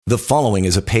The following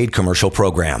is a paid commercial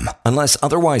program. Unless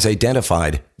otherwise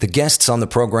identified, the guests on the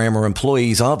program are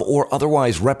employees of or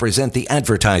otherwise represent the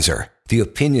advertiser. The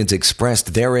opinions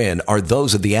expressed therein are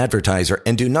those of the advertiser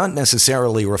and do not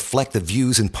necessarily reflect the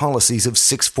views and policies of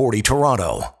 640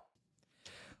 Toronto.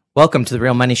 Welcome to The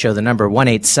Real Money Show, the number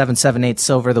 18778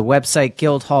 Silver, the website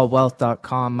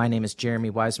guildhallwealth.com. My name is Jeremy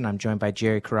Wiseman. I'm joined by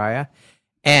Jerry Correia.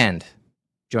 And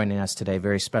joining us today,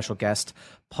 very special guest,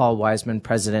 Paul Wiseman,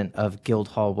 president of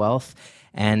Guildhall Wealth.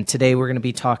 And today we're going to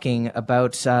be talking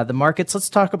about the markets. Let's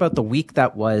talk about the week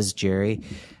that was, Jerry.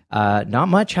 Not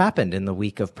much happened in the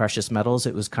week of precious metals.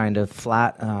 It was kind of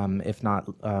flat, if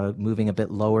not moving a bit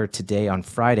lower today on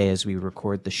Friday as we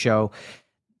record the show.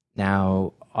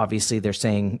 Now, obviously, they're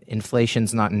saying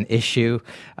inflation's not an issue.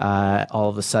 All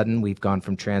of a sudden, we've gone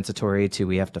from transitory to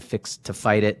we have to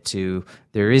fight it to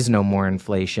there is no more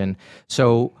inflation.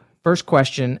 So first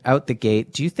question out the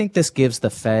gate, do you think this gives the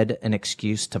Fed an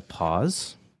excuse to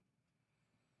pause?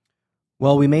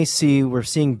 Well, we're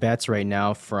seeing bets right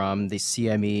now from the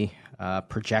CME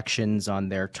projections on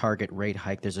their target rate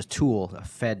hike. There's a tool, a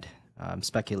Fed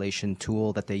speculation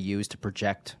tool that they use to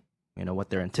project, what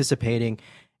they're anticipating,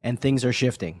 and things are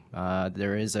shifting.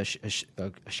 There is a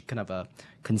kind of a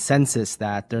consensus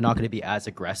that they're not going to be as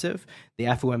aggressive. The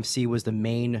FOMC was the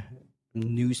main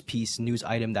news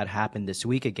item that happened this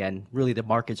week. Again, really the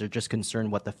markets are just concerned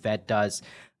what the Fed does.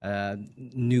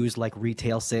 News like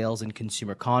retail sales and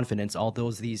consumer confidence, although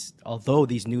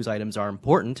these news items are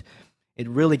important, it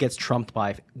really gets trumped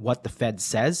by what the Fed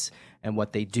says and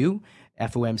what they do.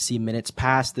 FOMC minutes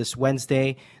passed this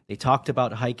Wednesday. They talked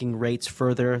about hiking rates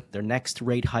further. Their next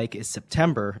rate hike is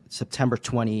September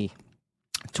 20,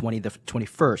 the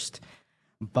 21st.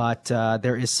 But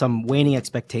there is some waning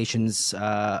expectations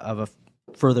of a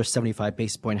further 75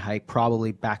 basis point hike,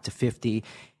 probably back to 50.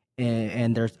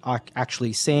 And they're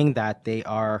actually saying that they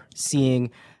are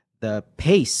seeing the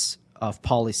pace of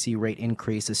policy rate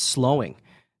increases slowing.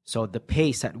 So the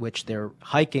pace at which they're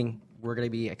hiking, we're going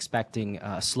to be expecting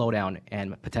a slowdown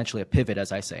and potentially a pivot,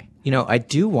 as I say. I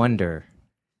do wonder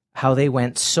how they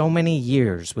went so many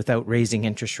years without raising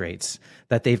interest rates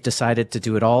that they've decided to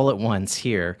do it all at once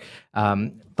here.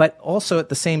 But also at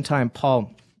the same time,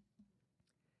 Paul,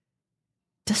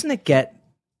 doesn't it get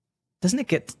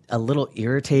a little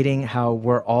irritating how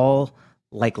we're all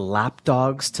like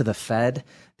lapdogs to the Fed?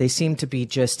 They seem to be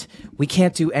we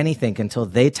can't do anything until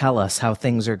they tell us how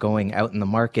things are going out in the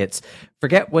markets.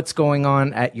 Forget what's going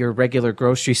on at your regular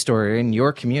grocery store or in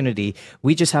your community.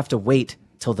 We just have to wait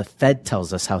till the Fed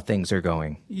tells us how things are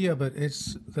going. Yeah, but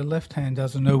it's the left hand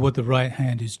doesn't know what the right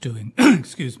hand is doing.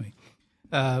 Excuse me.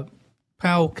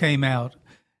 Powell came out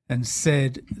and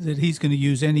said that he's going to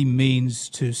use any means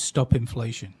to stop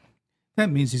inflation.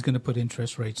 That means he's going to put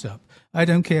interest rates up. I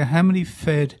don't care how many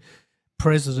Fed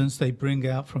presidents they bring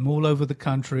out from all over the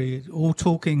country, all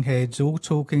talking heads, all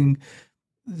talking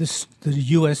the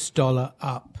US dollar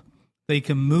up. They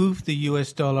can move the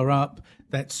US dollar up.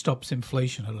 That stops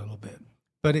inflation a little bit.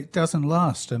 But it doesn't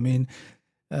last. I mean,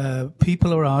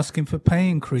 people are asking for pay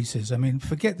increases. I mean,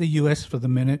 forget the US for the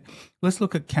minute. Let's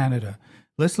look at Canada.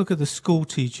 Let's look at the school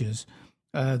teachers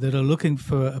that are looking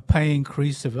for a pay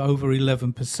increase of over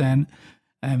 11%.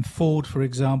 And Ford, for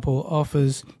example,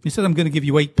 offers, he said, I'm going to give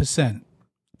you 8%,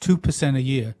 2% a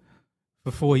year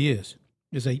for 4 years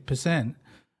is 8%.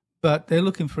 But they're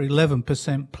looking for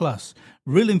 11% plus.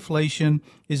 Real inflation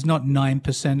is not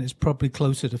 9%, it's probably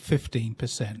closer to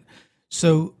 15%.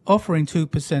 So offering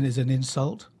 2% is an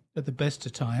insult at the best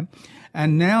of time.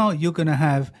 And now you're going to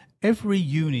have every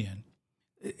union.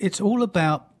 It's all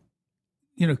about,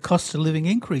 cost of living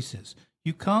increases.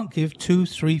 You can't give 2,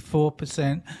 3,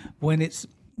 4% when it's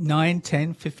 9,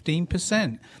 10,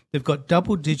 15%. They've got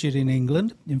double digit in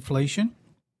England, inflation.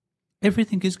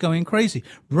 Everything is going crazy.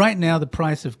 Right now, the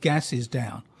price of gas is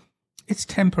down. It's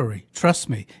temporary. Trust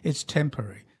me, it's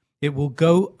temporary. It will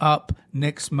go up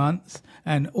next month,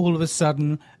 and all of a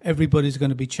sudden, everybody's going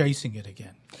to be chasing it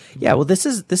again. Yeah, well, this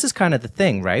is kind of the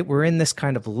thing, right? We're in this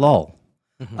kind of lull.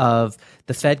 Of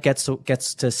the Fed gets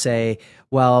to say,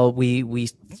 well, we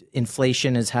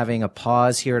inflation is having a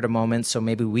pause here at a moment, so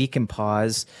maybe we can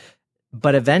pause.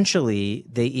 But eventually,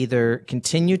 they either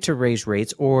continue to raise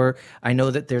rates, or I know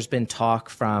that there's been talk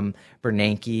from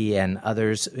Bernanke and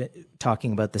others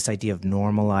talking about this idea of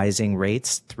normalizing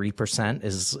rates. 3%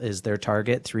 is their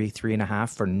target, 3.5%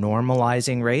 for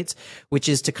normalizing rates, which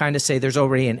is to kind of say there's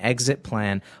already an exit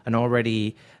plan, and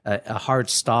already a hard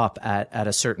stop at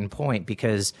a certain point.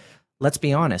 Because let's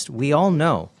be honest, we all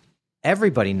know,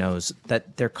 everybody knows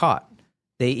that they're caught.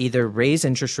 They either raise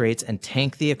interest rates and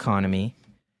tank the economy,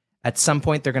 At some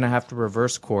point, they're going to have to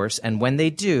reverse course. And when they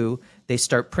do, they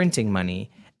start printing money.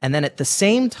 And then at the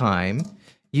same time,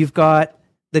 you've got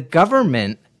the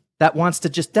government that wants to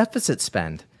just deficit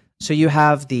spend. So you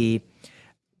have the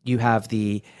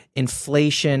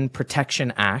Inflation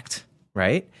Protection Act,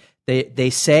 right? They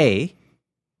say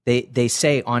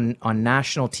on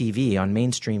national TV, on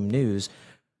mainstream news,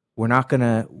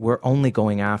 we're only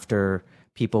going after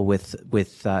people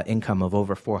with income of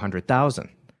over 400,000.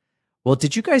 Well,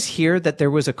 did you guys hear that there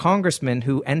was a congressman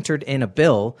who entered in a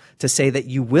bill to say that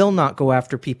you will not go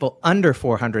after people under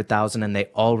 400,000, and they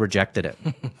all rejected it?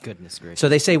 Goodness gracious. So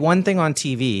they say one thing on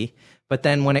TV, but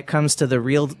then when it comes to the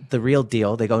real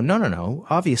deal, they go, no.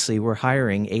 Obviously, we're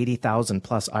hiring 80,000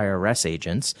 plus IRS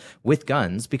agents with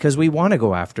guns because we want to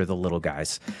go after the little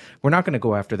guys. We're not going to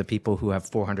go after the people who have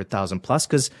 400,000 plus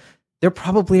because they're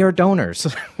probably our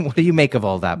donors. What do you make of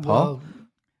all that, Paul? Well,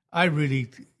 I really,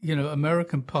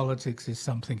 American politics is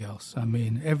something else. I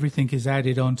mean, everything is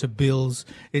added onto bills.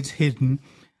 It's hidden.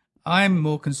 I'm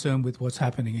more concerned with what's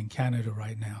happening in Canada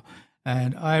right now.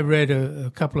 And I read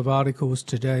a couple of articles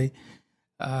today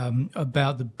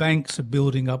about the banks are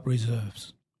building up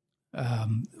reserves,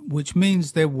 which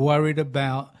means they're worried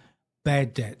about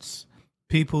bad debts.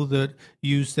 People that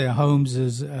use their homes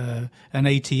as an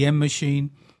ATM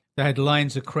machine. They had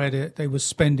lines of credit. They were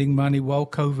spending money while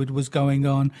COVID was going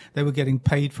on. They were getting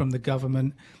paid from the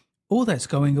government. All that's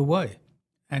going away.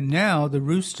 And now the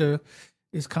rooster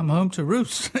is come home to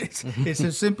roost. It's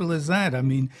as simple as that. I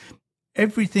mean,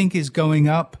 everything is going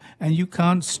up and you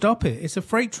can't stop it. It's a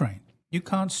freight train. You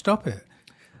can't stop it.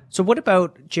 So what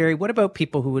about, Jerry, what about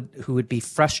people who would be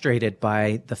frustrated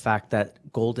by the fact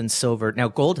that gold and silver, now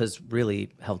gold has really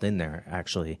held in there,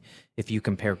 actually. If you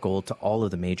compare gold to all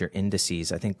of the major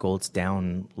indices, I think gold's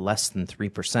down less than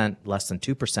 3%, less than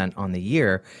 2% on the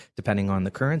year, depending on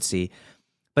the currency.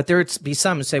 But there would be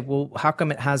some who say, well, how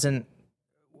come it hasn't,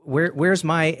 where's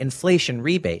my inflation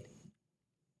rebate?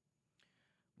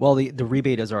 Well, the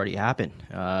rebate has already happened.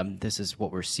 This is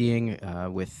what we're seeing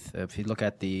if you look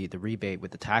at the rebate with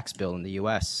the tax bill in the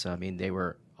U.S., I mean, they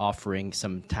were offering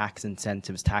some tax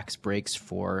incentives, tax breaks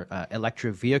for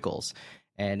electric vehicles.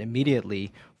 And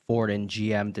immediately, Ford and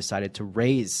GM decided to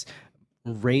raise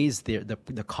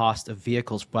the cost of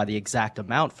vehicles by the exact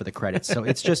amount for the credits. So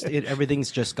it's just everything's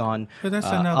just gone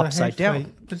upside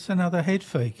down. But it's another head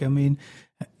fake. I mean,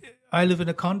 I live in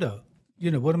a condo.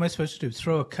 What am I supposed to do?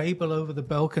 Throw a cable over the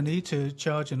balcony to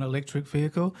charge an electric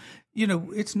vehicle?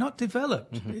 It's not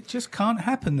developed. Mm-hmm. It just can't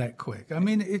happen that quick. I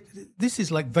mean, this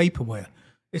is like vaporware.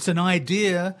 It's an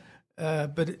idea,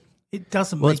 but it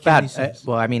doesn't make any sense.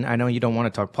 Well, I mean, I know you don't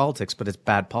want to talk politics, but it's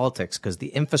bad politics because the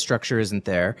infrastructure isn't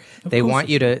there. They want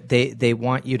you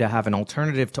to have an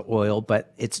alternative to oil,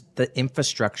 but the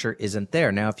infrastructure isn't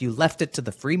there. Now, if you left it to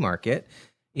the free market,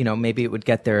 maybe it would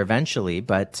get there eventually,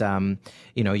 but,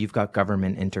 you've got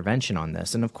government intervention on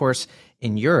this. And of course,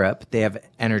 in Europe, they have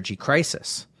energy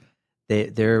crisis.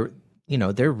 They're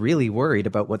really worried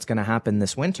about what's going to happen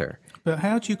this winter. But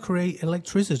how do you create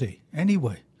electricity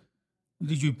anyway?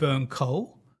 Did you burn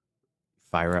coal?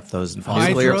 Fire up those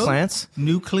nuclear plants?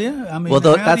 Nuclear? I mean,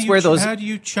 how do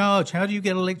you charge? How do you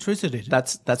get electricity?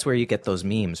 That's where you get those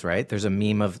memes, right? There's a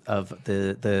meme of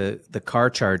the car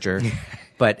charger,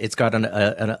 but it's got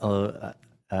a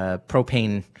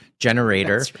propane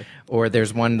generator, right. Or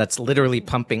there's one that's literally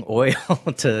pumping oil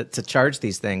to charge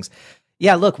these things.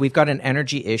 Yeah, look, we've got an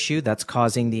energy issue that's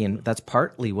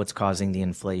partly what's causing the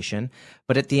inflation.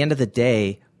 But at the end of the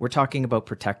day, we're talking about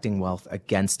protecting wealth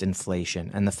against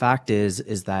inflation. And the fact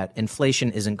is that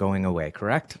inflation isn't going away,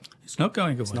 correct? It's not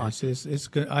going away.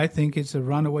 I think it's a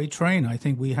runaway train. I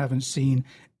think we haven't seen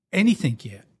anything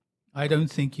yet. I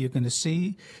don't think you're going to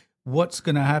see what's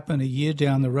going to happen a year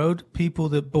down the road. People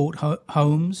that bought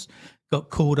homes got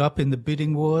caught up in the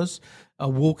bidding wars, are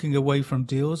walking away from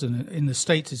deals. And in the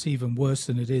States, it's even worse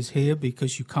than it is here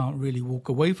because you can't really walk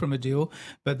away from a deal.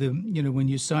 But when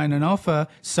you sign an offer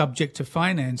subject to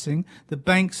financing, the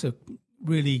banks are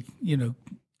really,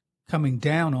 coming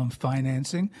down on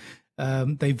financing.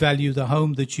 They value the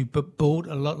home that you bought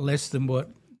a lot less than what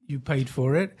you paid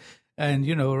for it. And,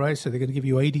 so they're going to give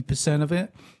you 80% of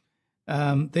it.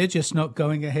 They're just not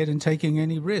going ahead and taking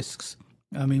any risks.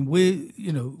 I mean,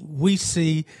 we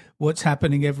see what's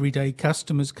happening every day.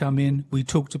 Customers come in. We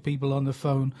talk to people on the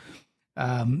phone.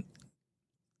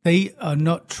 They are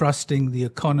not trusting the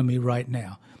economy right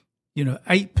now.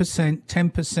 8%,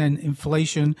 10%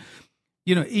 inflation,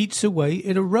 eats away.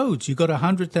 It erodes. You got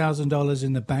 $100,000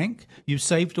 in the bank. You've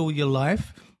saved all your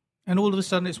life. And all of a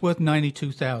sudden it's worth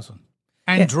 $92,000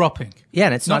 and dropping. Yeah,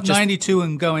 and it's not just 92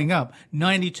 and going up,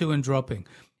 92 and dropping.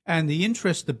 and the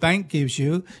interest the bank gives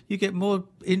you, you get more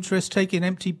interest taking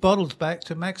empty bottles back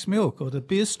to Max Milk or the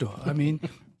beer store. I mean,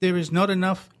 there is not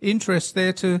enough interest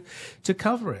there to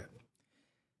cover it.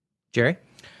 Jerry?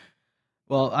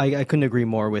 Well, I couldn't agree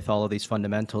more with all of these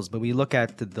fundamentals, but we look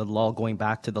at the lull, going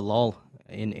back to the lull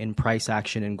in price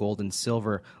action in gold and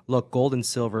silver. Look, gold and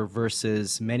silver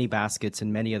versus many baskets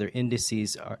and many other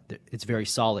indices, it's very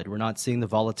solid. We're not seeing the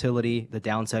volatility, the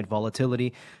downside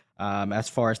volatility. As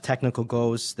far as technical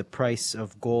goes, the price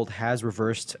of gold has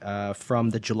reversed from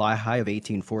the July high of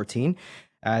 1814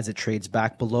 as it trades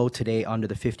back below today under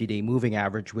the 50-day moving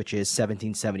average, which is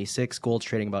 1776. Gold's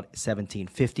trading about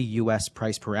 1750 U.S.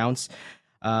 price per ounce.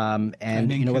 And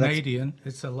in Canadian,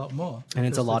 it's a lot more. And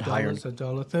it's a lot higher. It's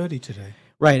 $1.30 today.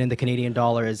 Right, and the Canadian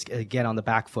dollar is, again, on the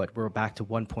back foot. We're back to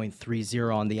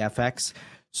 1.30 on the FX.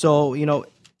 So,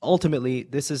 ultimately,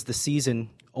 this is the season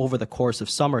over the course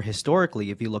of summer. Historically,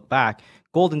 if you look back,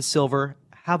 gold and silver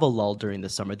have a lull during the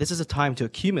summer. This is a time to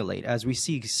accumulate. As we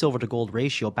see silver to gold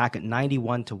ratio back at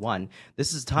 91 to 1.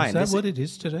 This is time. Is that what it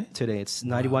is today? Today it's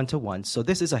 91 to 1. So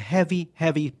this is a heavy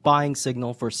buying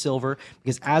signal for silver,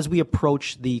 because as we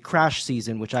approach the crash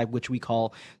season, which we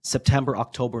call September,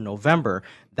 October, November,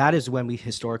 that is when we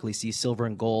historically see silver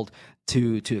and gold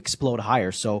to explode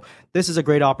higher. So this is a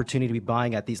great opportunity to be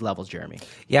buying at these levels, Jeremy.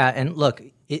 Yeah, and look,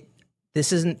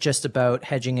 this isn't just about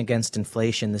hedging against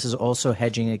inflation. This is also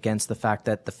hedging against the fact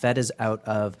that the Fed is out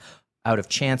of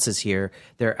chances here.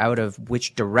 They're out of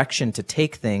which direction to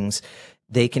take things.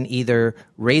 They can either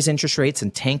raise interest rates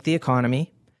and tank the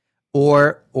economy,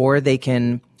 or they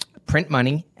can print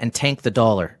money and tank the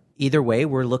dollar. Either way,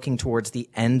 we're looking towards the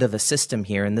end of a system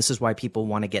here, and this is why people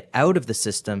want to get out of the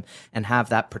system and have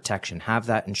that protection, have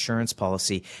that insurance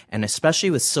policy, and especially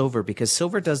with silver, because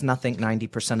silver does nothing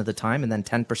 90% of the time, and then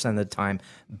 10% of the time,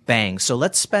 bang. So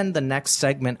let's spend the next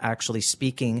segment actually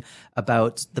speaking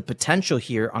about the potential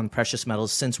here on precious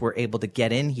metals, since we're able to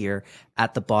get in here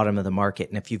at the bottom of the market.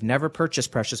 And if you've never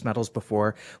purchased precious metals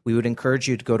before, we would encourage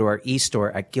you to go to our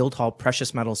e-store at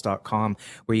guildhallpreciousmetals.com,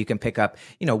 where you can pick up,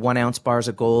 1 ounce bars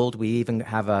of gold. We even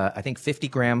have, I think, 50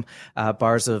 gram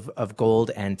bars of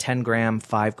gold, and 10 gram,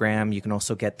 5 gram. You can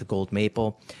also get the gold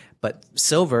maple. But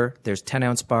silver, there's 10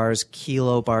 ounce bars,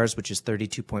 kilo bars, which is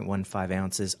 32.15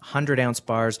 ounces, 100 ounce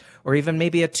bars, or even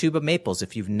maybe a tube of maples.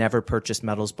 If you've never purchased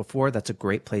metals before, that's a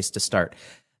great place to start.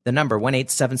 The number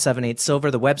 18778-SILVER,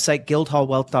 the website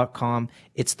guildhallwealth.com.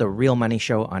 It's the Real Money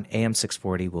Show on AM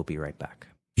 640. We'll be right back.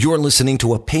 You're listening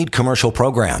to a paid commercial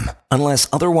program. Unless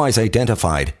otherwise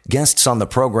identified, guests on the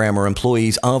program are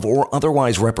employees of or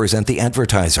otherwise represent the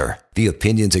advertiser. The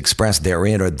opinions expressed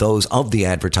therein are those of the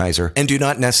advertiser and do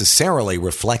not necessarily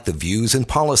reflect the views and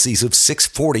policies of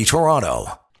 640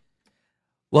 Toronto.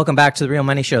 Welcome back to the Real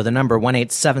Money Show. The number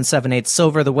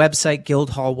 18778-SILVER, the website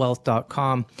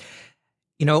guildhallwealth.com.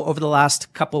 Over the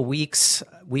last couple weeks,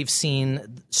 we've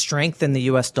seen strength in the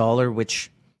U.S. dollar, which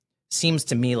seems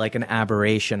to me like an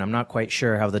aberration. I'm not quite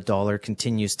sure how the dollar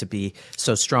continues to be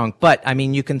so strong. But,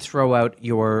 you can throw out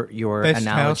your best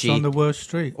analogy. House on the worst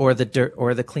street. Or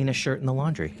the cleanest shirt in the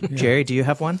laundry. Yeah. Jerry, do you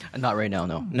have one? Not right now,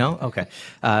 no. No? Okay.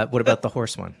 What about the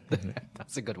horse one?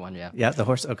 That's a good one, yeah. Yeah, the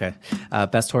horse. Okay.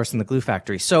 Best horse in the glue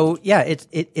factory. So, yeah,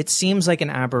 it seems like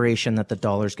an aberration that the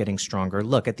dollar's getting stronger.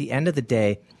 Look, at the end of the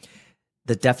day,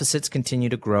 the deficits continue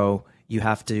to grow. You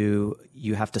have to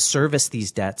service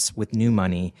these debts with new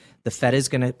money. The Fed is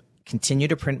going to continue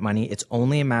to print money. It's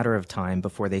only a matter of time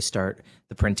before they start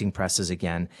the printing presses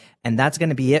again. And that's going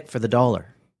to be it for the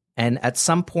dollar. And at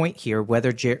some point here,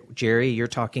 whether, Jerry, you're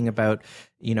talking about,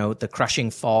 the crushing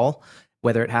fall,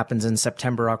 whether it happens in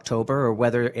September, October, or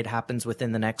whether it happens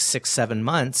within the next 6-7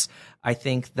 months, I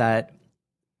think that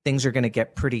things are going to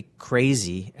get pretty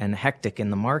crazy and hectic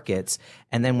in the markets.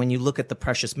 And then when you look at the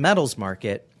precious metals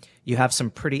market, you have some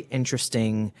pretty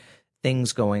interesting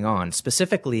things going on,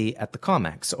 specifically at the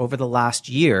COMEX. Over the last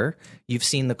year, you've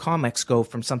seen the COMEX go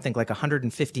from something like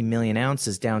 150 million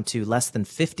ounces down to less than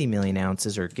 50 million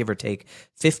ounces, or give or take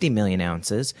 50 million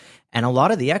ounces. And a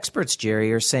lot of the experts,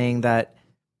 Jerry, are saying that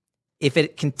if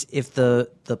the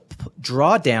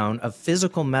drawdown of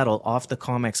physical metal off the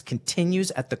COMEX continues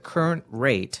at the current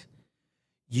rate,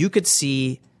 you could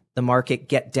see the market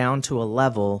get down to a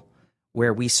level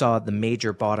where we saw the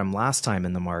major bottom last time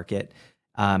in the market,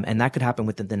 and that could happen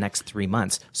within the next 3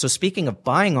 months. So speaking of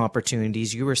buying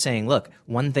opportunities, you were saying, look,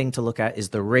 one thing to look at is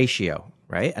the ratio,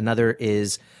 right? Another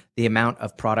is the amount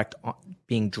of product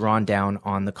being drawn down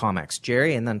on the COMEX.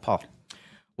 Jerry, and then Paul.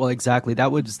 Well, exactly.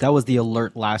 That was the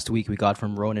alert last week we got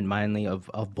from Ronan Manley of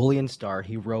Bullion Star.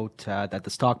 He wrote that the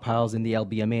stockpiles in the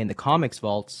LBMA and the COMEX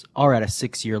vaults are at a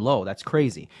 6-year low. That's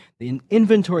crazy. The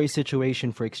inventory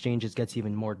situation for exchanges gets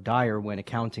even more dire when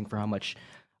accounting for how much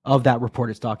of that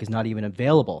reported stock is not even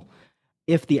available.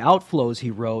 If the outflows,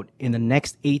 he wrote, in the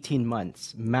next 18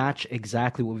 months match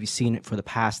exactly what we've seen for the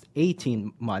past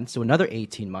 18 months, so another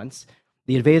 18 months,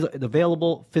 the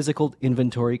available physical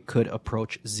inventory could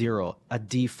approach zero, a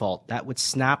default. That would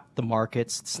snap the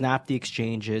markets, snap the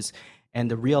exchanges,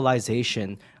 and the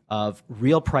realization of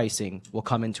real pricing will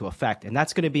come into effect. And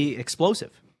that's going to be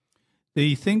explosive.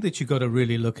 The thing that you've got to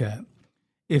really look at,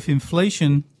 if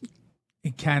inflation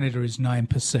in Canada is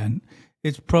 9%,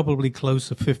 it's probably close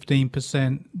to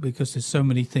 15% because there's so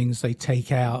many things they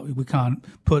take out. We can't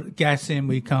put gas in,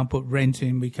 we can't put rent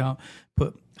in, we can't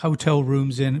put hotel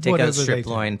rooms in. Take out strip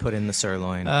loin, put in the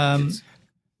sirloin.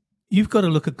 You've got to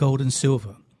look at gold and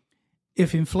silver.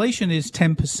 If inflation is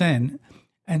 10%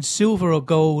 and silver or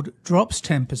gold drops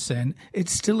 10%,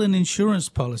 it's still an insurance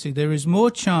policy. There is more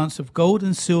chance of gold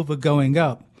and silver going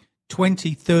up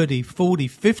 20, 30, 40,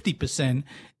 50%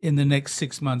 in the next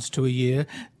 6 months to a year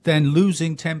than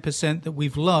losing 10% that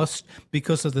we've lost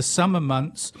because of the summer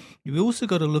months. You also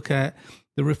got to look at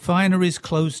the refineries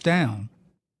closed down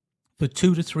for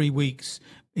 2 to 3 weeks.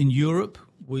 In Europe,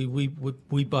 we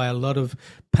buy a lot of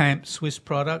PAMP Swiss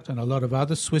product and a lot of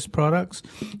other Swiss products.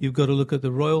 You've got to look at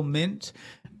the Royal Mint.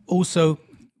 Also,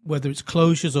 whether it's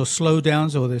closures or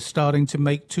slowdowns, or they're starting to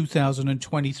make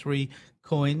 2023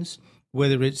 coins,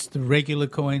 whether it's the regular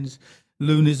coins,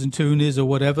 lunas and tunas or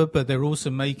whatever, but they're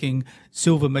also making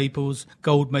silver maples,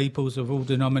 gold maples of all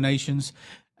denominations.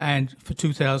 And for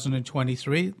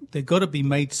 2023, they've got to be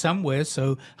made somewhere.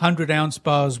 So 100-ounce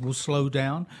bars will slow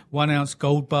down. 1-ounce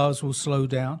gold bars will slow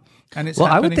down. And it's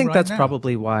I would think right that's now.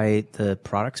 probably why the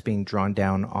product's being drawn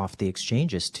down off the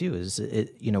exchanges too.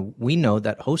 We know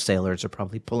that wholesalers are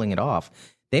probably pulling it off.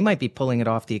 They might be pulling it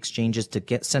off the exchanges to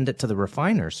send it to the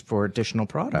refiners for additional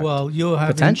product. Well, you're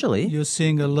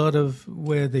seeing a lot of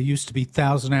where there used to be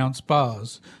 1,000-ounce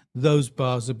bars. Those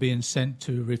bars are being sent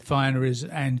to refineries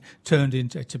and turned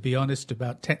into, to be honest,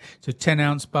 about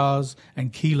 10-ounce bars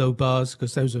and kilo bars,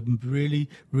 because those are really,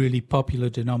 really popular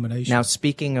denominations. Now,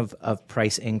 speaking of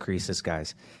price increases,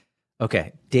 guys,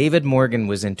 okay, David Morgan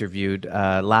was interviewed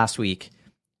last week,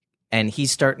 and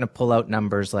he's starting to pull out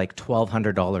numbers like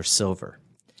 $1,200 silver.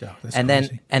 Oh, that's and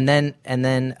crazy.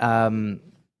 then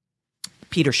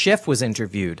Peter Schiff was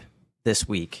interviewed this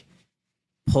week,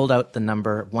 pulled out the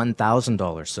number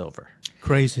 $1,000 silver.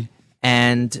 Crazy.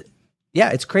 And yeah,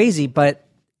 it's crazy, but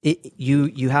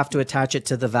you have to attach it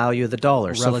to the value of the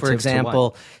dollar. So, for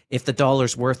example, if the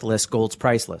dollar's worthless, gold's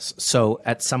priceless. So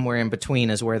at somewhere in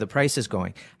between is where the price is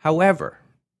going. However,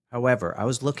 I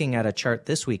was looking at a chart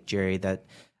this week, Jerry, that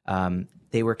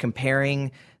they were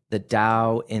comparing the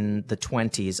Dow in the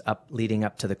 20s leading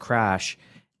up to the crash,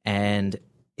 and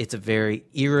it's a very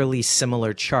eerily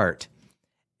similar chart.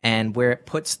 And where it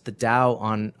puts the Dow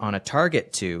on a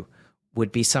target to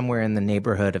would be somewhere in the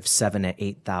neighborhood of 7,000 to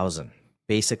 8,000,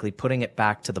 basically putting it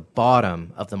back to the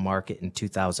bottom of the market in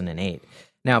 2008.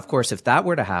 Now, of course, if that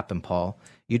were to happen, Paul,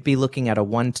 you'd be looking at a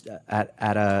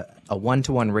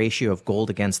 1-to-1 ratio of gold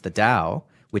against the Dow,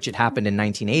 which had happened in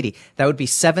 1980. That would be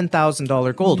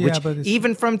 $7,000 gold, which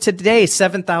even from today,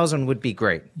 7,000 would be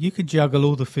great. You could juggle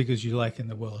all the figures you like in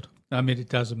the world. I mean, it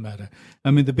doesn't matter.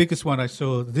 I mean, the biggest one I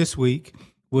saw this week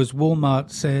was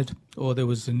Walmart said, or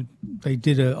they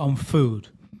did it on food,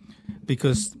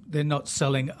 because they're not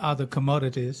selling other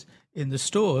commodities in the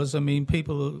stores. I mean,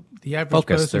 the average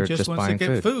person just wants to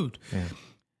get food. Yeah.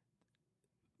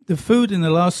 The food in the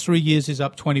last 3 years is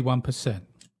up 21%.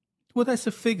 Well, that's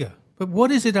a figure. But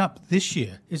what is it up this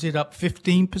year? Is it up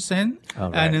 15%? Oh,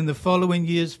 right. And in the following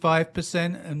years,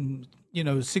 5%, and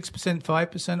 6%,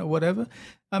 5%, or whatever?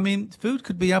 I mean, food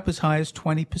could be up as high as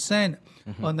 20%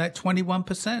 on that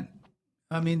 21%.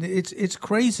 I mean, it's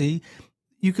crazy.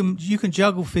 You can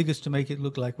juggle figures to make it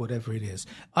look like whatever it is.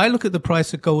 I look at the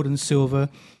price of gold and silver.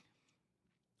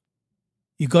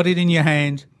 You got it in your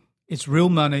hand. It's real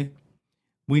money.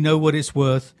 We know what it's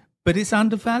worth, but it's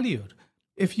undervalued.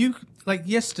 If you, like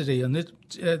yesterday,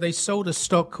 they sold a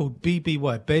stock called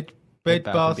BBY, Bed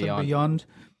Bath and Beyond.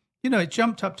 It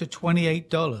jumped up to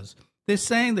 $28. They're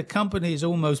saying the company is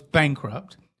almost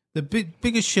bankrupt. The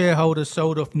biggest shareholder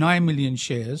sold off 9 million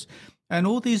shares, and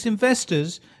all these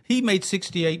investors, he made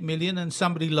 68 million and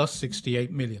somebody lost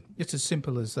 68 million. It's as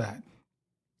simple as that.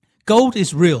 Gold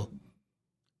is real.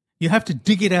 You have to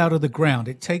dig it out of the ground.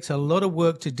 It takes a lot of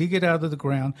work to dig it out of the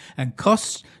ground and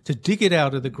costs to dig it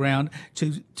out of the ground,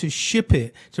 to ship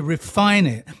it, to refine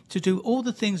it, to do all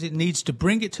the things it needs to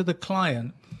bring it to the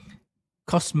client.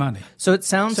 Costs money. So it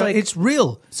sounds like it's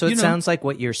real. So it sounds like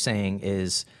what you're saying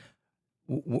is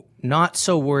not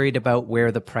so worried about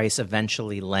where the price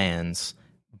eventually lands,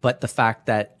 but the fact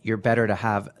that you're better to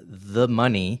have the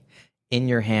money in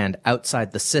your hand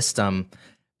outside the system,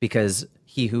 because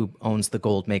he who owns the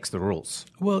gold makes the rules.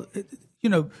 Well,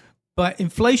 but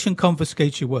inflation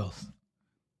confiscates your wealth.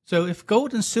 So if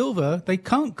gold and silver, they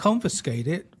can't confiscate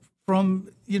it from,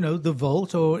 the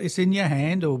vault, or it's in your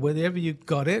hand or wherever you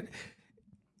got it.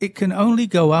 It can only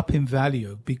go up in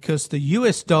value because the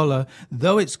US dollar,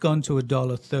 though it's gone to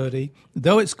 $1.30,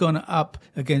 though it's gone up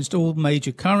against all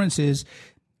major currencies,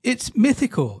 it's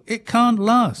mythical. It can't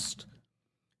last.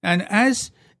 And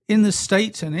as in the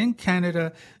States and in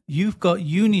Canada, you've got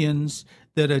unions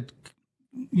that are,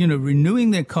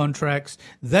 renewing their contracts.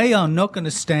 They are not going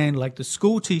to stand like the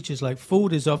school teachers, like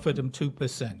Ford has offered them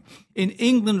 2%. In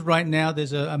England right now,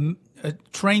 there's a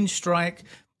train strike.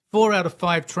 4 out of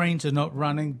 5 trains are not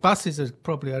running. Buses are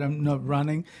probably not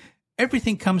running.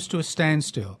 Everything comes to a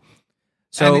standstill.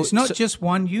 And it's not just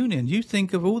one union. You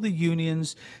think of all the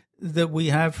unions that we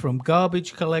have, from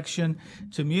garbage collection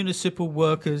to municipal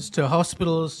workers to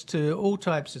hospitals to all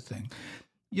types of things.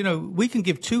 We can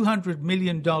give $200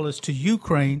 million to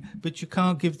Ukraine, but you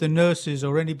can't give the nurses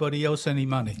or anybody else any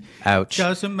money. Ouch.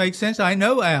 Doesn't make sense. I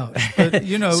know, ouch. But,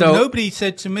 nobody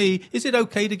said to me, is it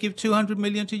okay to give $200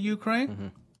 million to Ukraine? Mm-hmm.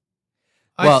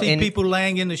 I see people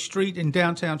laying in the street in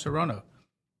downtown Toronto.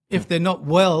 If they're not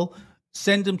well,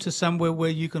 send them to somewhere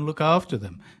where you can look after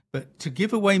them. But to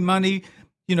give away money,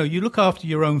 you look after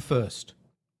your own first.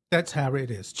 That's how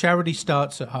it is. Charity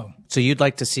starts at home. So you'd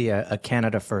like to see a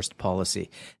Canada First policy.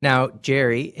 Now,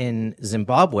 Jerry, in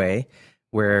Zimbabwe,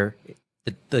 where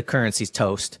the currency's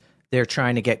toast, they're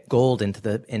trying to get gold into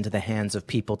the hands of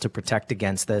people to protect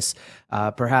against this.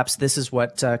 Perhaps this is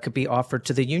what could be offered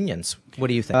to the unions. What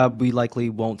do you think? We likely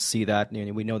won't see that.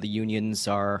 We know the unions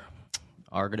are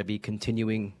going to be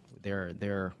continuing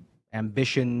their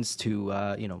ambitions to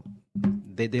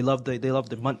they love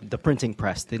the printing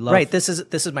press. They love right. This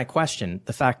is my question.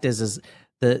 The fact is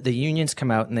the unions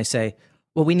come out and they say,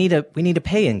 well, we need a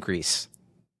pay increase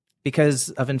because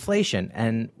of inflation.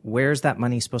 And where's that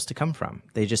money supposed to come from?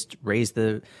 They just raise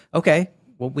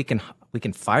we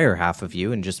can fire half of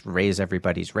you and just raise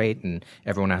everybody's rate, and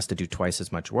everyone has to do twice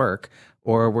as much work,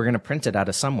 or we're going to print it out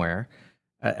of somewhere.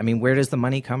 Where does the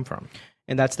money come from?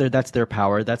 And that's their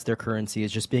power. That's their currency,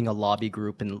 is just being a lobby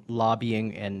group and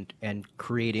lobbying and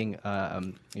creating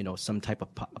some type of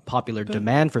popular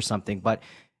demand for something. But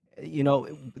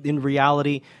in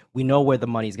reality, we know where the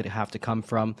money is going to have to come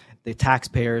from: the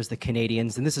taxpayers, the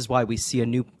Canadians. And this is why we see a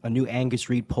new Angus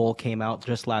Reid poll came out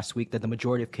just last week that the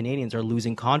majority of Canadians are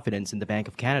losing confidence in the Bank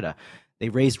of Canada. They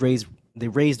raised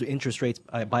interest rates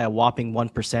by a whopping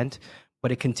 1%.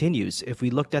 But it continues. If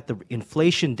we looked at the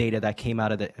inflation data that came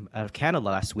out of Canada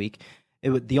last week,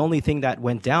 the only thing that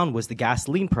went down was the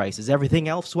gasoline prices. Everything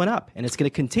else went up, and it's going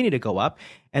to continue to go up.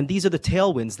 And these are the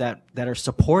tailwinds that are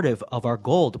supportive of our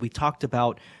gold. We talked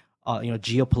about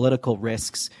geopolitical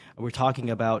risks. We're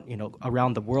talking about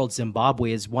around the world.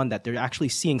 Zimbabwe is one that they're actually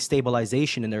seeing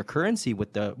stabilization in their currency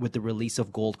with the release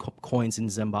of gold coins in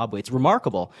Zimbabwe. It's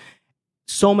remarkable.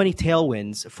 So many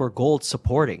tailwinds for gold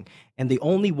supporting, and the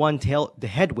only the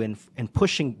headwind and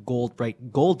pushing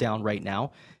gold down right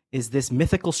now is this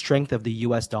mythical strength of the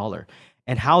US dollar.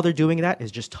 And how they're doing that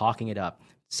is just talking it up.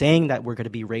 Saying that we're going to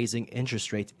be raising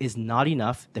interest rates is not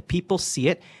enough. The people see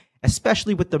it,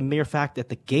 especially with the mere fact that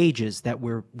the gauges that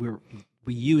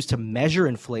we use to measure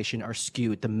inflation are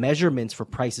skewed. The measurements for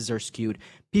prices are skewed.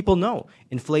 People know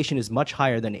inflation is much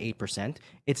higher than 8%.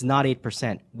 It's not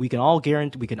 8%. We can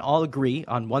all agree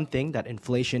on one thing, that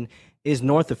inflation is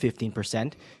north of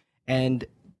 15%. And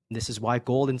this is why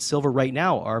gold and silver right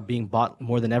now are being bought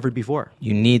more than ever before.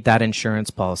 You need that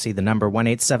insurance policy. The number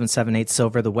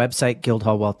 1-877-8-SILVER, the website,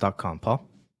 guildhallwealth.com. Paul?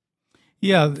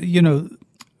 Yeah,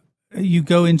 you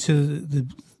go into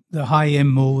the high-end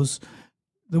malls,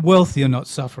 the wealthy are not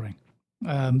suffering.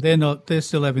 They're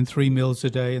still having 3 meals a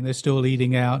day, and they're still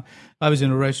eating out. I was in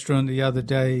a restaurant the other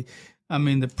day.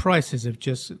 The prices have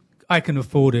I can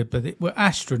afford it, but they were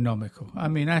astronomical.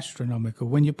 Astronomical.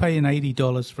 When you're paying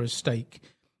 $80 for a steak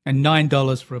and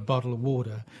 $9 for a bottle of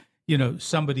water,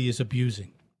 somebody is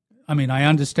abusing. I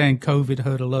understand COVID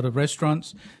hurt a lot of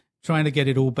restaurants. Trying to get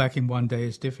it all back in one day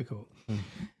is difficult.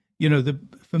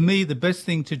 For me, the best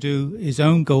thing to do is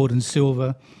own gold and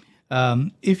silver.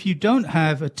 If you don't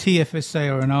have a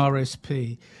TFSA or an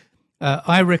RSP,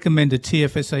 I recommend a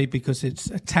TFSA because it's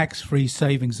a tax-free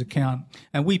savings account,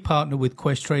 and we partner with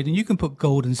Questrade, and you can put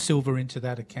gold and silver into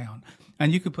that account.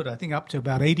 And you could put, I think, up to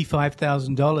about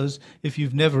 $85,000 if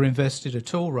you've never invested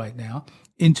at all right now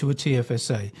into a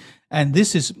TFSA. And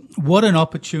this is what an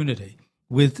opportunity.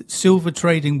 With silver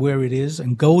trading where it is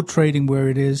and gold trading where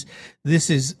it is,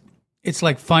 it's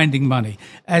like finding money.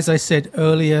 As I said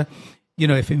earlier,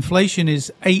 if inflation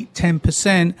is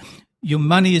 8-10%, your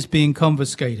money is being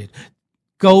confiscated.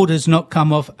 Gold has not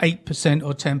come off 8%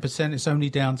 or 10%. It's only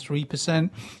down 3%.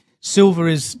 Silver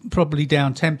is probably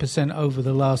down 10% over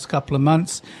the last couple of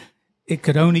months. It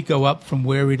could only go up from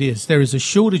where it is. There is a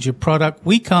shortage of product.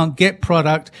 We can't get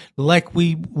product like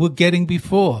we were getting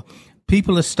before.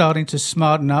 People are starting to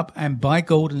smarten up and buy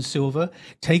gold and silver,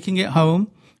 taking it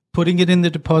home, putting it in the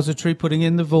depository, putting it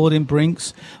in the vault in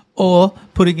Brinks, or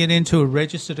putting it into a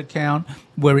registered account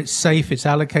where it's safe, it's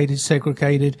allocated,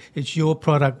 segregated, it's your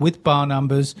product with bar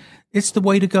numbers. It's the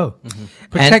way to go. Mm-hmm.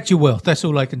 Protect your wealth. That's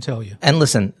all I can tell you. And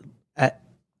listen,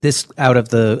 this out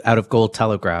of Gold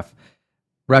Telegraph,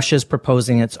 Russia's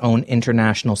proposing its own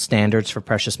international standards for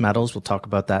precious metals. We'll talk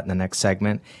about that in the next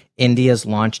segment. India's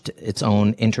launched its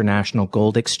own international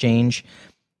gold exchange.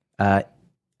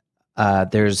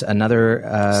 There's another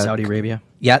Saudi Arabia.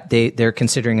 Yeah, they're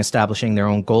considering establishing their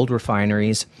own gold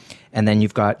refineries, and then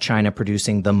you've got China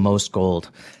producing the most gold.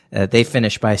 They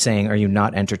finish by saying, "Are you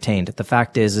not entertained?" The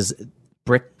fact is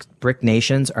BRIC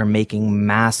nations are making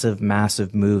massive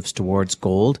moves towards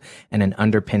gold and an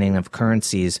underpinning of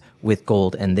currencies with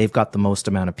gold, and they've got the most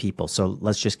amount of people. So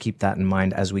let's just keep that in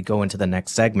mind as we go into the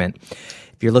next segment.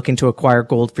 If you're looking to acquire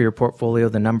gold for your portfolio,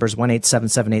 the number's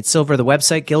 18778-SILVER. The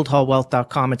website,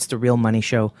 guildhallwealth.com. It's The Real Money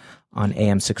Show on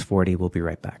AM 640. We'll be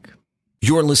right back.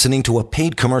 You're listening to a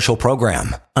paid commercial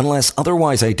program. Unless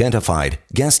otherwise identified,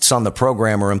 guests on the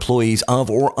program are employees of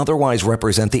or otherwise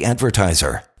represent the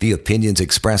advertiser. The opinions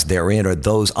expressed therein are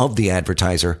those of the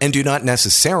advertiser and do not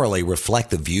necessarily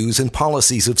reflect the views and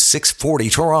policies of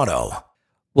 640 Toronto.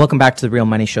 Welcome back to The Real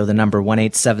Money Show, the number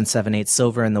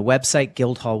 18778-SILVER, and the website,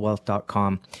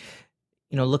 guildhallwealth.com.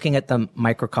 Looking at the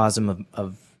microcosm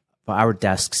of our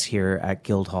desks here at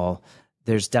Guildhall,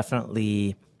 there's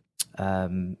definitely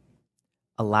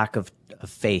a lack of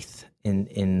faith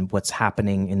in what's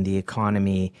happening in the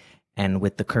economy and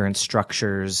with the current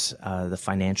structures, the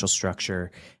financial structure.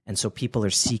 And so people are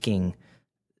seeking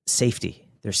safety.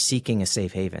 They're seeking a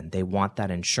safe haven. They want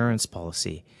that insurance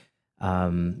policy.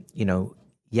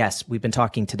 Yes, we've been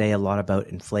talking today a lot about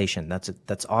inflation.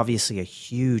 That's obviously a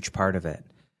huge part of it.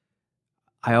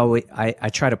 I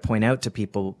try to point out to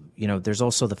people, there's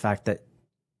also the fact that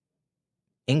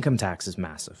income tax is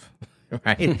massive,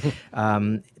 right?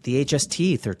 The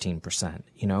HST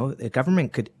 13%. The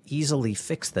government could easily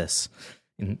fix this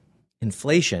in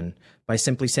inflation by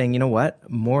simply saying,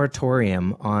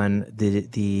 moratorium on the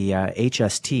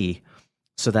HST.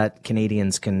 So that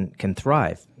Canadians can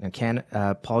thrive.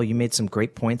 Now, Paul, you made some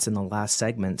great points in the last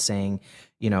segment saying,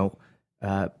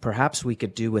 perhaps we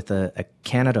could do with a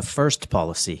Canada First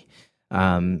policy.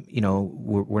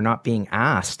 We're not being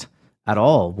asked at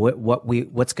all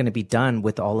what's going to be done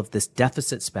with all of this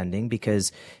deficit spending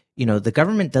because, the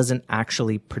government doesn't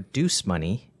actually produce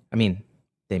money. I mean,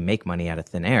 they make money out of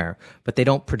thin air, but they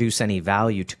don't produce any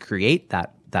value to create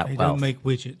that wealth. They don't make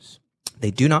widgets. They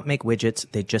do not make widgets.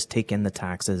 They just take in the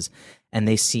taxes, and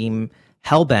they seem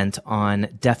hell-bent on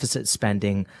deficit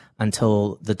spending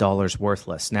until the dollar's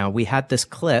worthless. Now, we had this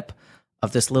clip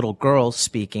of this little girl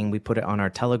speaking. We put it on our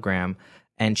Telegram,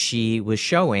 and she was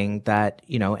showing that,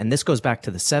 and this goes back to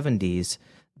the 70s,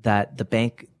 that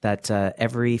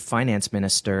every finance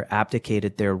minister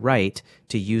abdicated their right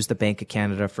to use the Bank of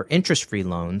Canada for interest-free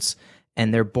loans,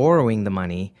 and they're borrowing the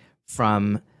money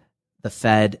from the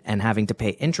Fed and having to pay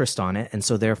interest on it. And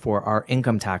so therefore our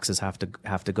income taxes have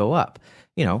to go up.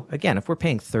 Again, if we're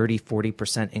paying 30,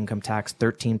 40% income tax,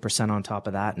 13% on top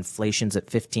of that, inflation's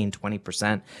at 15,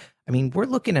 20%. I mean, we're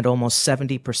looking at almost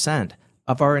 70%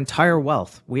 of our entire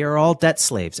wealth. We are all debt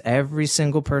slaves. Every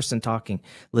single person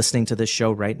listening to this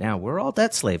show right now, we're all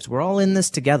debt slaves. We're all in this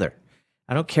together.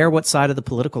 I don't care what side of the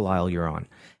political aisle you're on.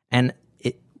 And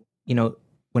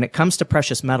when it comes to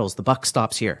precious metals, the buck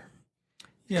stops here.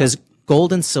 Because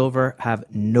gold and silver have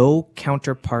no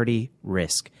counterparty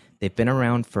risk. They've been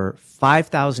around for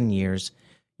 5,000 years.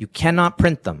 You cannot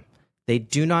print them. They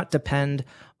do not depend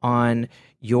on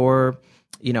your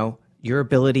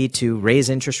ability to raise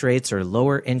interest rates or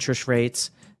lower interest rates,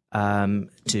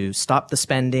 to stop the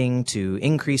spending, to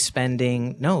increase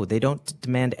spending. No, they don't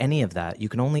demand any of that. You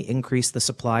can only increase the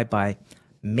supply by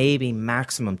maybe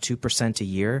maximum 2% a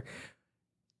year.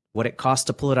 what it costs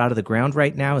to pull it out of the ground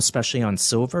right now, especially on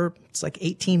silver, it's like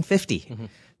 $1,850.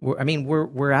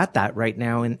 We're at that right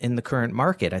now in the current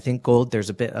market. I think gold, there's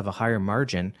a bit of a higher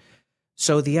margin.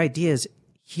 So the idea is,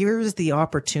 here's the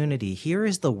opportunity. Here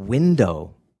is the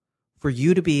window for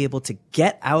you to be able to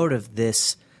get out of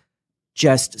this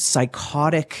just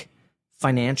psychotic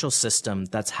financial system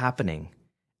that's happening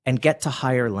and get to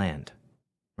higher land,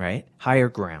 right? Higher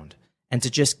ground, and to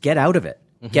just get out of it,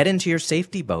 get into your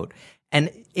safety boat.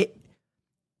 And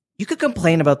you could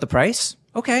complain about the price.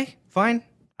 Okay, fine.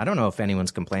 I don't know if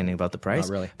anyone's complaining about the price.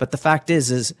 Not really. But the fact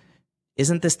is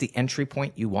isn't this the entry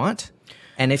point you want?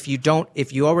 And if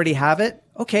you already have it,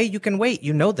 okay, you can wait.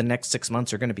 You know the next 6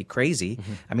 months are going to be crazy.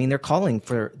 I mean, they're calling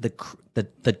for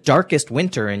the darkest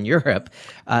winter in Europe.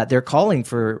 They're calling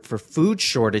for food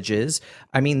shortages.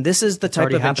 I mean, this is the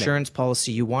type of insurance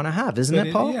policy you want to have, isn't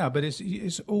it, Paul? Yeah, but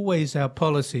it's always our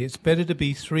policy. It's better to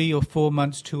be 3 or 4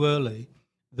 months too early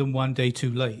than one day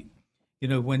too late. You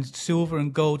know, when silver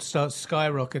and gold start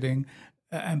skyrocketing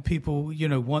and people,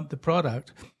 want the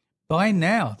product, buy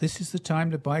now. This is the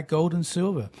time to buy gold and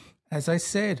silver. As I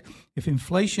said, if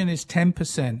inflation is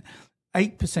 10%, 8%,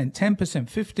 10%,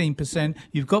 15%,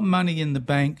 you've got money in the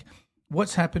bank.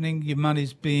 What's happening? Your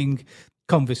money's being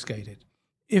confiscated.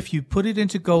 If you put it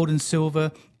into gold and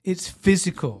silver, it's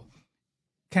physical.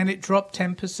 Can it drop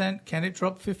 10%? Can it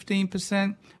drop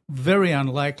 15%? Very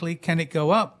unlikely. Can it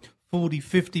go up 40,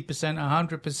 50%,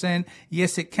 100%?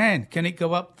 Yes, it can. Can it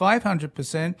go up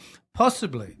 500%?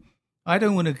 Possibly. I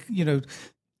don't want to,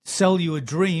 sell you a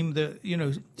dream that,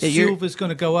 silver's going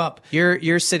to go up.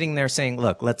 You're sitting there saying,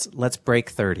 look, let's break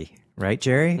 30, right,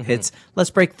 Jerry? It's let's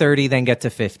break 30, then get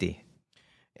to 50.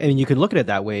 I mean, you could look at it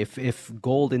that way. If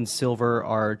gold and silver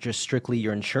are just strictly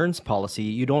your insurance policy,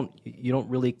 you don't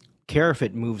really care if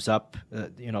it moves up,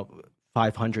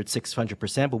 500,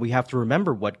 600%. But we have to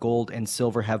remember what gold and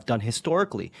silver have done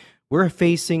historically. We're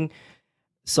facing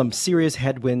some serious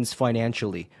headwinds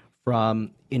financially,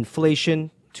 from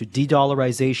inflation to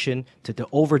de-dollarization to the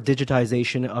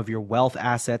over-digitization of your wealth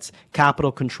assets,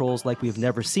 capital controls like we've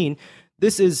never seen.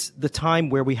 This is the time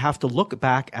where we have to look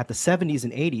back at the 70s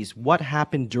and 80s. What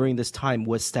happened during this time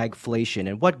was stagflation,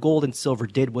 and what gold and silver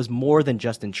did was more than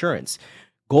just insurance.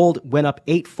 Gold went up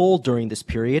 8-fold during this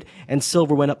period, and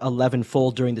silver went up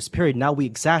 11-fold during this period. Now we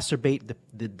exacerbate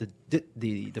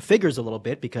the figures a little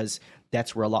bit because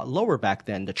debts were a lot lower back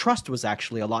then. The trust was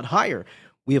actually a lot higher.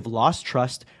 We have lost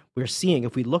trust. We're seeing,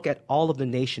 if we look at all of the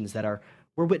nations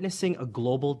we're witnessing a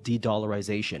global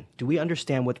de-dollarization. Do we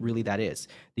understand what really that is?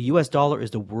 The U.S. dollar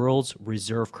is the world's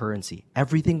reserve currency.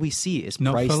 Everything we see is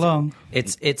not priced. For long.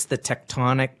 It's the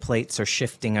tectonic plates are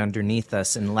shifting underneath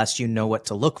us. Unless you know what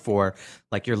to look for,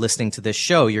 like you're listening to this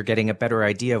show, you're getting a better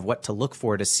idea of what to look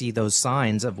for to see those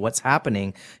signs of what's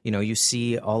happening. You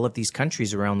see all of these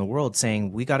countries around the world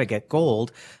saying, we got to get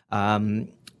gold.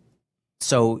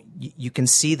 So you can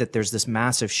see that there's this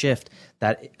massive shift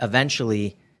that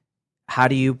eventually, how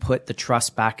do you put the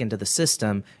trust back into the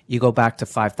system? You go back to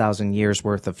 5,000 years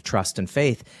worth of trust and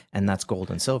faith, and that's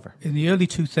gold and silver. In the early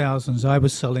 2000s, I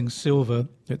was selling silver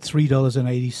at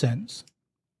 $3.80,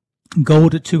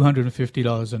 gold at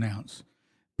 $250 an ounce.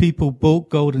 People bought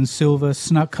gold and silver,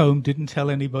 snuck home, didn't tell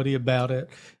anybody about it,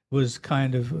 was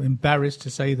kind of embarrassed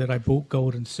to say that I bought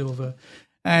gold and silver.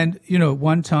 And, at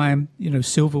one time,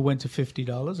 silver went to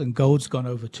 $50 and gold's gone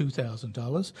over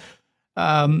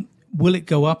 $2,000. Will it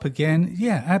go up again?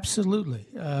 Yeah, absolutely.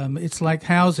 It's like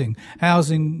housing.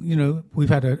 Housing, we've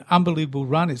had an unbelievable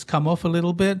run. It's come off a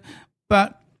little bit.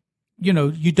 But,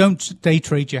 you don't day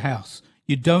trade your house.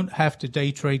 You don't have to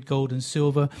day trade gold and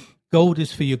silver. Gold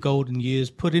is for your golden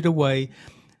years. Put it away.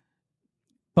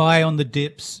 Buy on the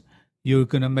dips. You're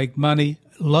going to make money,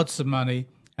 lots of money.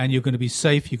 And you're going to be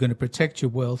safe. You're going to protect your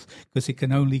wealth because it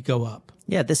can only go up.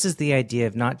 Yeah, this is the idea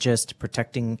of not just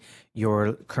protecting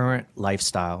your current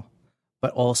lifestyle,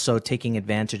 but also taking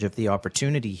advantage of the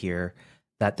opportunity here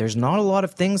that there's not a lot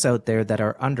of things out there that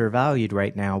are undervalued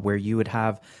right now where you would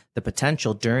have the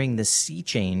potential during this sea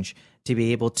change to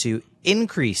be able to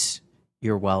increase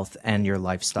your wealth and your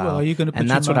lifestyle. Well, are you going to put and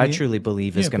that's your what I money truly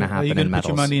believe is going to happen in metals. Are you going to put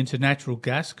your money into natural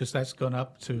gas because that's gone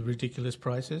up to ridiculous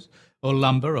prices, or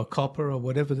lumber or copper or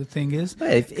whatever the thing is?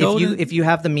 If you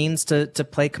have the means to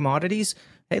play commodities,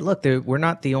 hey, look, we're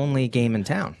not the only game in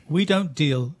town. We don't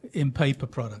deal in paper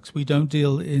products. We don't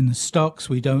deal in stocks.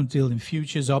 We don't deal in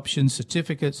futures, options,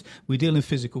 certificates. We deal in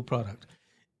physical product.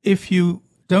 If you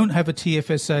don't have a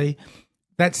TFSA,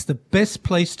 that's the best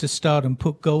place to start and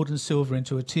put gold and silver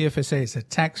into a TFSA. It's a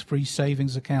tax-free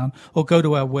savings account, or go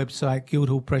to our website,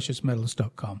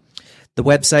 guildhallpreciousmetals.com. The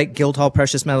website,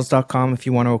 guildhallpreciousmetals.com, if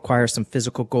you want to acquire some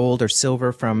physical gold or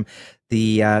silver from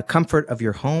the comfort of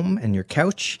your home and your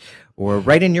couch, or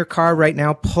right in your car right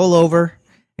now, pull over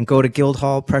and go to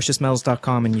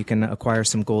guildhallpreciousmetals.com and you can acquire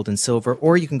some gold and silver,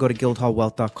 or you can go to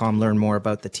guildhallwealth.com, learn more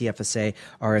about the TFSA,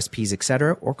 RSPs,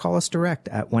 etc., or call us direct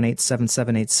at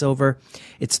 1-877-8-SILVER.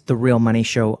 It's The Real Money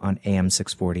Show on AM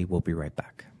 640. We'll be right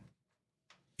back.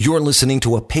 You're listening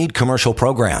to a paid commercial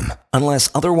program.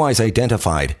 Unless otherwise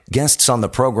identified, guests on the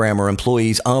program are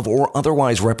employees of or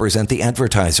otherwise represent the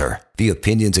advertiser. The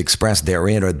opinions expressed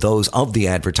therein are those of the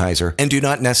advertiser and do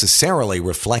not necessarily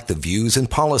reflect the views and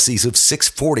policies of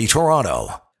 640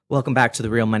 Toronto. Welcome back to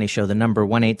The Real Money Show, the number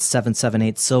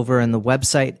 1-877-8-SILVER, and the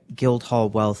website,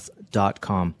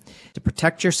 guildhallwealth.com. To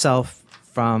protect yourself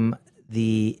from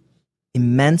the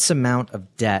immense amount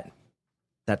of debt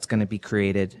that's going to be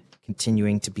created,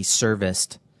 continuing to be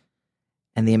serviced,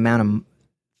 and the amount of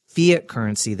fiat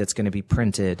currency that's going to be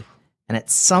printed. And at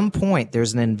some point,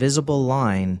 there's an invisible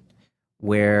line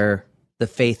where the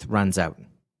faith runs out.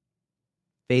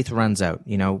 Faith runs out.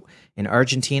 You know, in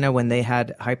Argentina, when they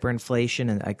had hyperinflation,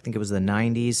 and I think it was the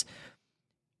 90s,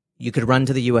 you could run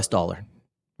to the US dollar,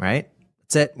 right?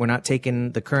 That's it. We're not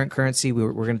taking the current currency.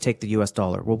 We're going to take the US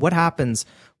dollar. Well, what happens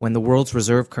when the world's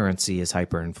reserve currency is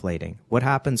hyperinflating? What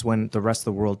happens when the rest of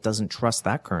the world doesn't trust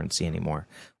that currency anymore?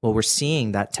 Well, we're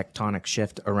seeing that tectonic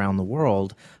shift around the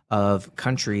world of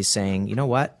countries saying, you know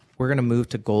what? We're going to move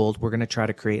to gold. We're going to try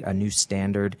to create a new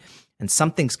standard, and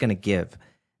something's going to give.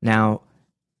 Now,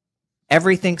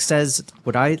 everything says,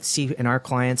 what I see in our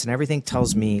clients and everything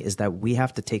tells me is that we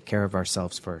have to take care of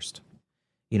ourselves first.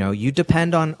 You know, you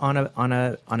depend on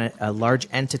a large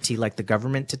entity like the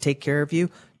government to take care of you.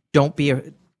 Don't be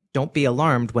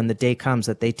alarmed when the day comes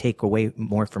that they take away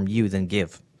more from you than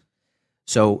give.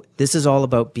 So this is all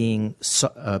about being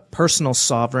a personal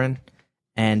sovereign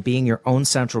and being your own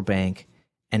central bank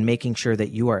and making sure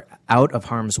that you are out of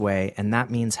harm's way. And that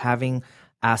means having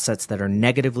assets that are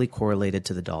negatively correlated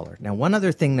to the dollar. Now, one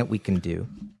other thing that we can do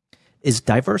is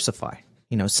diversify.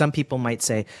 You know, some people might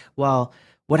say, well,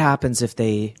 what happens if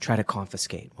they try to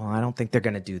confiscate? Well, I don't think they're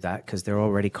going to do that because they're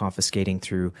already confiscating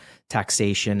through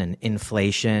taxation and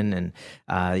inflation. And,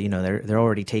 they're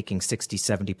already taking 60,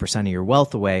 70% of your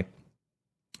wealth away.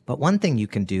 But one thing you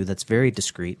can do that's very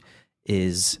discreet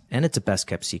is, and it's a best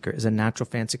kept secret, is a natural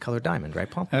fancy colored diamond, right,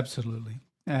 Paul? Absolutely.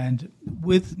 And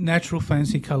with natural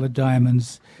fancy colored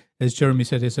diamonds, as Jeremy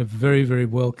said, it's a very, very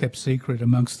well kept secret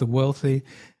amongst the wealthy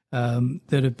that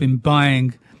have been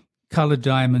buying colored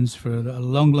diamonds for a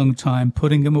long, long time,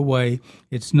 putting them away.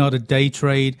 It's not a day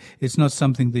trade. It's not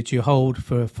something that you hold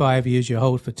for 5 years, you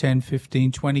hold for 10,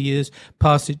 15, 20 years,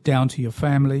 pass it down to your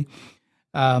family.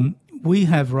 We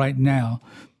have right now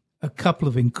a couple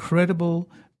of incredible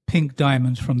pink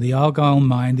diamonds from the Argyle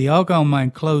mine. The Argyle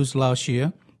mine closed last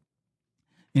year,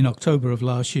 in October of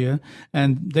last year,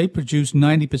 and they produced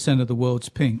 90% of the world's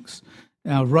pinks.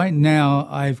 Now, right now,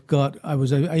 I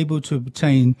was able to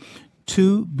obtain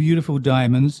two beautiful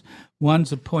diamonds.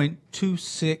 One's a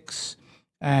 .26,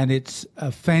 and it's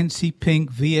a fancy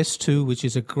pink VS2, which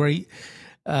is a great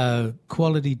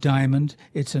quality diamond.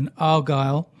 It's an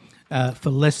Argyle for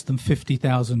less than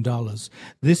 $50,000.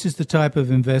 This is the type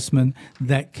of investment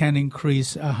that can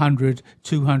increase 100,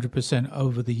 200%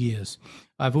 over the years.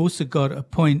 I've also got a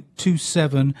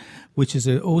 .27, which is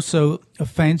also a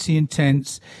fancy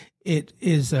intense. It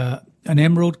is an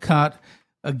emerald cut.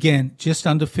 Again, just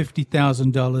under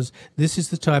 $50,000. This is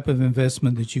the type of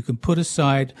investment that you can put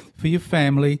aside for your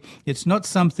family. It's not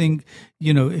something,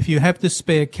 if you have the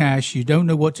spare cash, you don't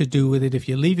know what to do with it. If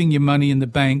you're leaving your money in the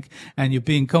bank and you're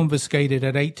being confiscated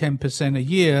at 8-10% a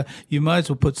year, you might as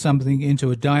well put something into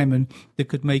a diamond that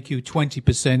could make you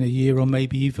 20% a year or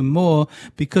maybe even more,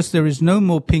 because there is no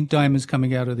more pink diamonds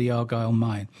coming out of the Argyle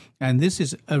mine. And this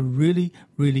is a really,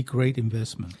 really great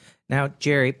investment. Now,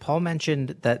 Jerry, Paul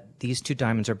mentioned that these two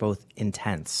diamonds are both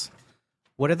intense.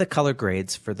 What are the color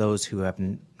grades for those who have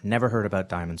never heard about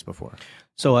diamonds before?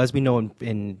 So as we know,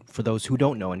 for those who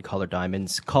don't know in color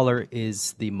diamonds, color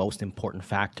is the most important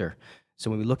factor. So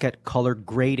when we look at color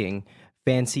grading,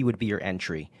 fancy would be your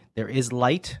entry. There is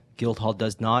light. Guildhall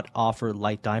does not offer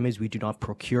light diamonds. We do not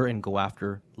procure and go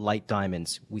after light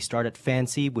diamonds. We start at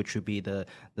fancy, which would be the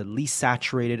least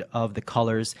saturated of the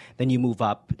colors. Then you move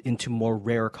up into more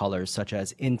rare colors, such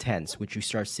as intense, which you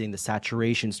start seeing the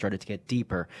saturation started to get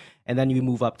deeper. And then you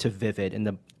move up to vivid.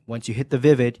 And once you hit the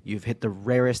vivid, you've hit the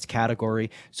rarest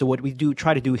category. So what we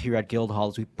try to do here at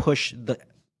Guildhall is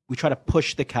we try to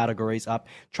push the categories up,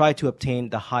 try to obtain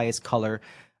the highest color,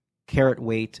 carat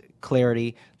weight,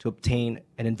 clarity, to obtain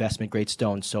an investment grade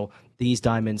stone. So these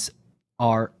diamonds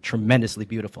are tremendously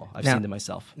beautiful. I've seen them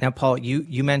myself. Now, Paul,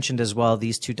 you mentioned as well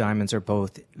these two diamonds are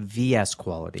both VS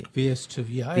quality. VS2,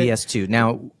 yeah. VS2.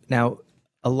 Now,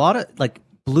 a lot of like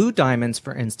blue diamonds,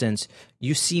 for instance,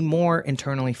 you see more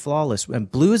internally flawless. And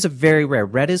blue is a very rare.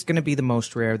 Red is going to be the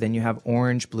most rare. Then you have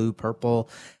orange, blue, purple.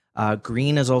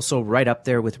 Green is also right up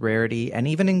there with rarity. And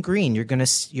even in green, you're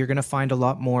gonna find a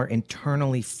lot more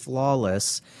internally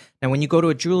flawless. Now, when you go to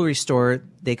a jewelry store,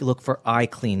 they look for eye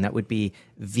clean. That would be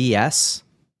VS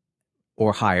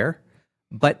or higher.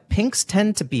 But pinks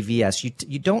tend to be VS.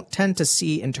 You don't tend to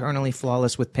see internally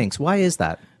flawless with pinks. Why is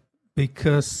that?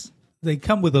 Because they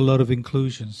come with a lot of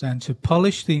inclusions. And to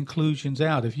polish the inclusions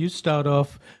out, if you start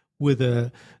off with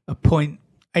a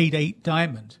 0.88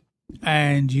 diamond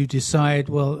and you decide,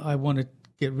 well, I want to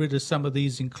get rid of some of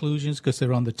these inclusions because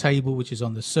they're on the table, which is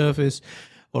on the surface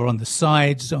or on the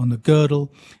sides, on the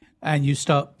girdle, and you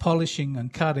start polishing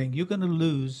and cutting, you're going to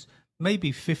lose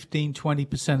maybe 15,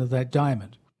 20% of that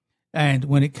diamond. And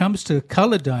when it comes to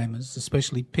color diamonds,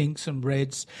 especially pinks and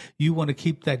reds, you want to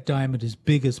keep that diamond as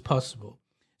big as possible.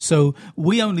 So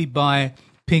we only buy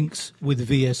pinks with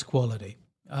VS quality.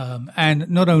 And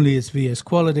not only is VS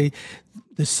quality,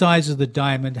 the size of the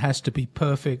diamond has to be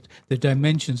perfect. The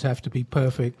dimensions have to be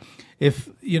perfect. If,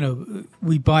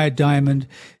 we buy a diamond,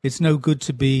 it's no good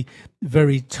to be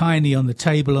very tiny on the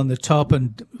table on the top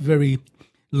and very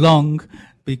long,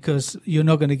 because you're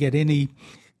not going to get any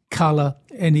color,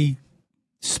 any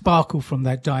sparkle from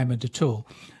that diamond at all,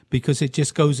 because it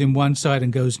just goes in one side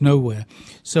and goes nowhere.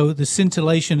 So the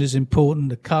scintillation is important,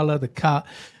 the color, the cut,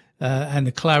 and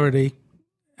the clarity.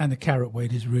 And the carat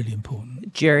weight is really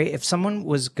important. Jerry, if someone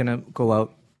was going to go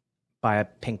out, buy a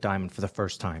pink diamond for the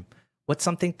first time, what's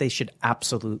something they should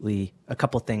a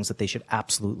couple of things that they should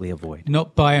absolutely avoid?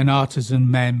 Not buy an artisan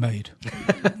man-made.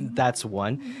 That's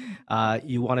one.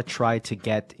 You want to try to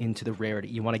get into the rarity.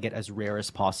 You want to get as rare as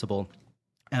possible.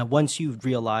 And once you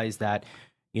realize that,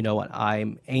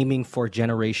 I'm aiming for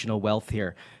generational wealth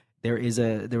here, there is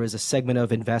a segment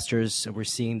of investors, we're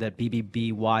seeing that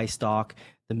BBBY stock,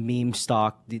 the meme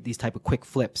stock, these type of quick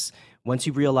flips. Once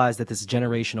you realize that this is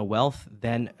generational wealth,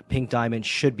 then pink diamond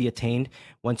should be attained.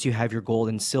 Once you have your gold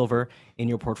and silver in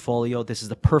your portfolio, this is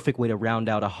the perfect way to round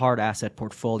out a hard asset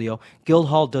portfolio.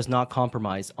 Guildhall does not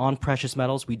compromise on precious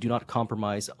metals. We do not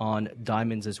compromise on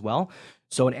diamonds as well.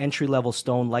 So an entry-level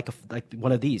stone like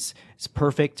one of these is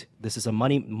perfect. This is a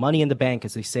money in the bank,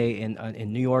 as they say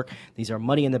in New York. These are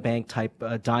money in the bank type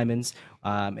diamonds,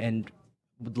 and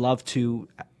would love to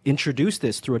introduce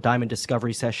this through a diamond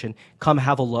discovery session. Come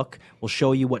have a look. We'll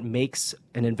show you what makes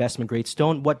an investment grade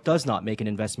stone, what does not make an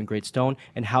investment grade stone,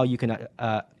 and how you can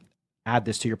add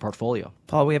this to your portfolio.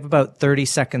 Paul, we have about 30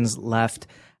 seconds left.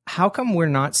 How come we're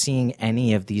not seeing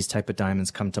any of these type of diamonds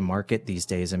come to market these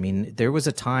days? I mean, there was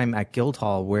a time at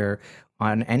Guildhall where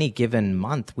on any given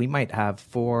month, we might have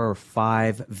 4 or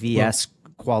 5 VS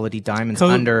quality diamonds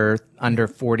under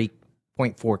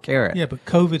 40.4 carat. Yeah, but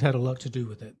COVID had a lot to do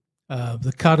with it.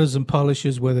 The cutters and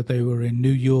polishers, whether they were in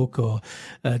New York or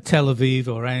Tel Aviv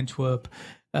or Antwerp,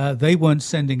 they weren't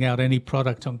sending out any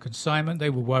product on consignment. They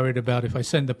were worried about, if I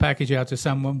send the package out to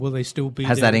someone, will they still be there?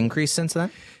 Has that increased since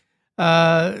then?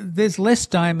 There's less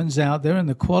diamonds out there, and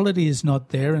the quality is not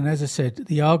there. And as I said,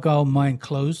 the Argyle mine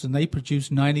closed, and they produce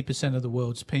 90% of the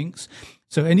world's pinks.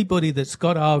 So anybody that's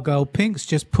got Argyle pinks,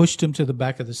 just push them to the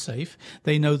back of the safe.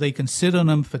 They know they can sit on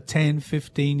them for 10,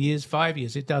 15 years, 5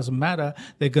 years. It doesn't matter.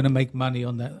 They're going to make money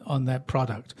on that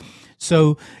product.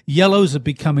 So yellows are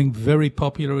becoming very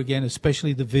popular again,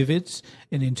 especially the vivids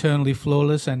in internally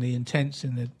flawless and the intense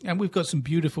and we've got some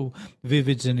beautiful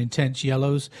vivids and intense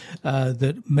yellows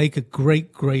that make a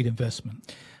great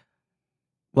investment.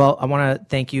 Well, I want to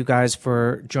thank you guys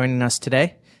for joining us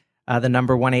today. The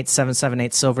number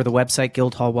 18778 silver, the website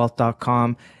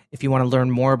guildhallwealth.com. If you want to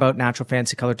learn more about natural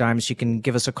fancy color diamonds, you can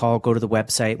give us a call, go to the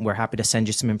website, and we're happy to send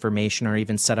you some information or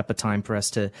even set up a time for us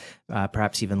to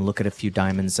perhaps even look at a few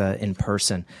diamonds in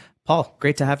person. Paul,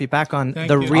 great to have you back on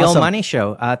The Real Money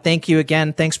Show. Thank you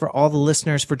again. Thanks for all the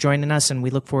listeners for joining us, and we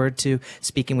look forward to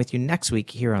speaking with you next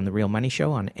week here on The Real Money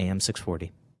Show on AM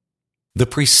 640. The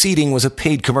preceding was a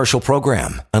paid commercial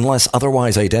program. Unless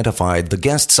otherwise identified, the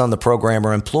guests on the program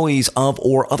are employees of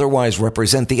or otherwise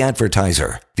represent the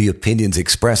advertiser. The opinions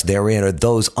expressed therein are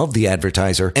those of the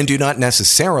advertiser and do not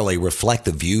necessarily reflect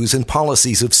the views and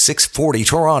policies of 640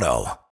 Toronto.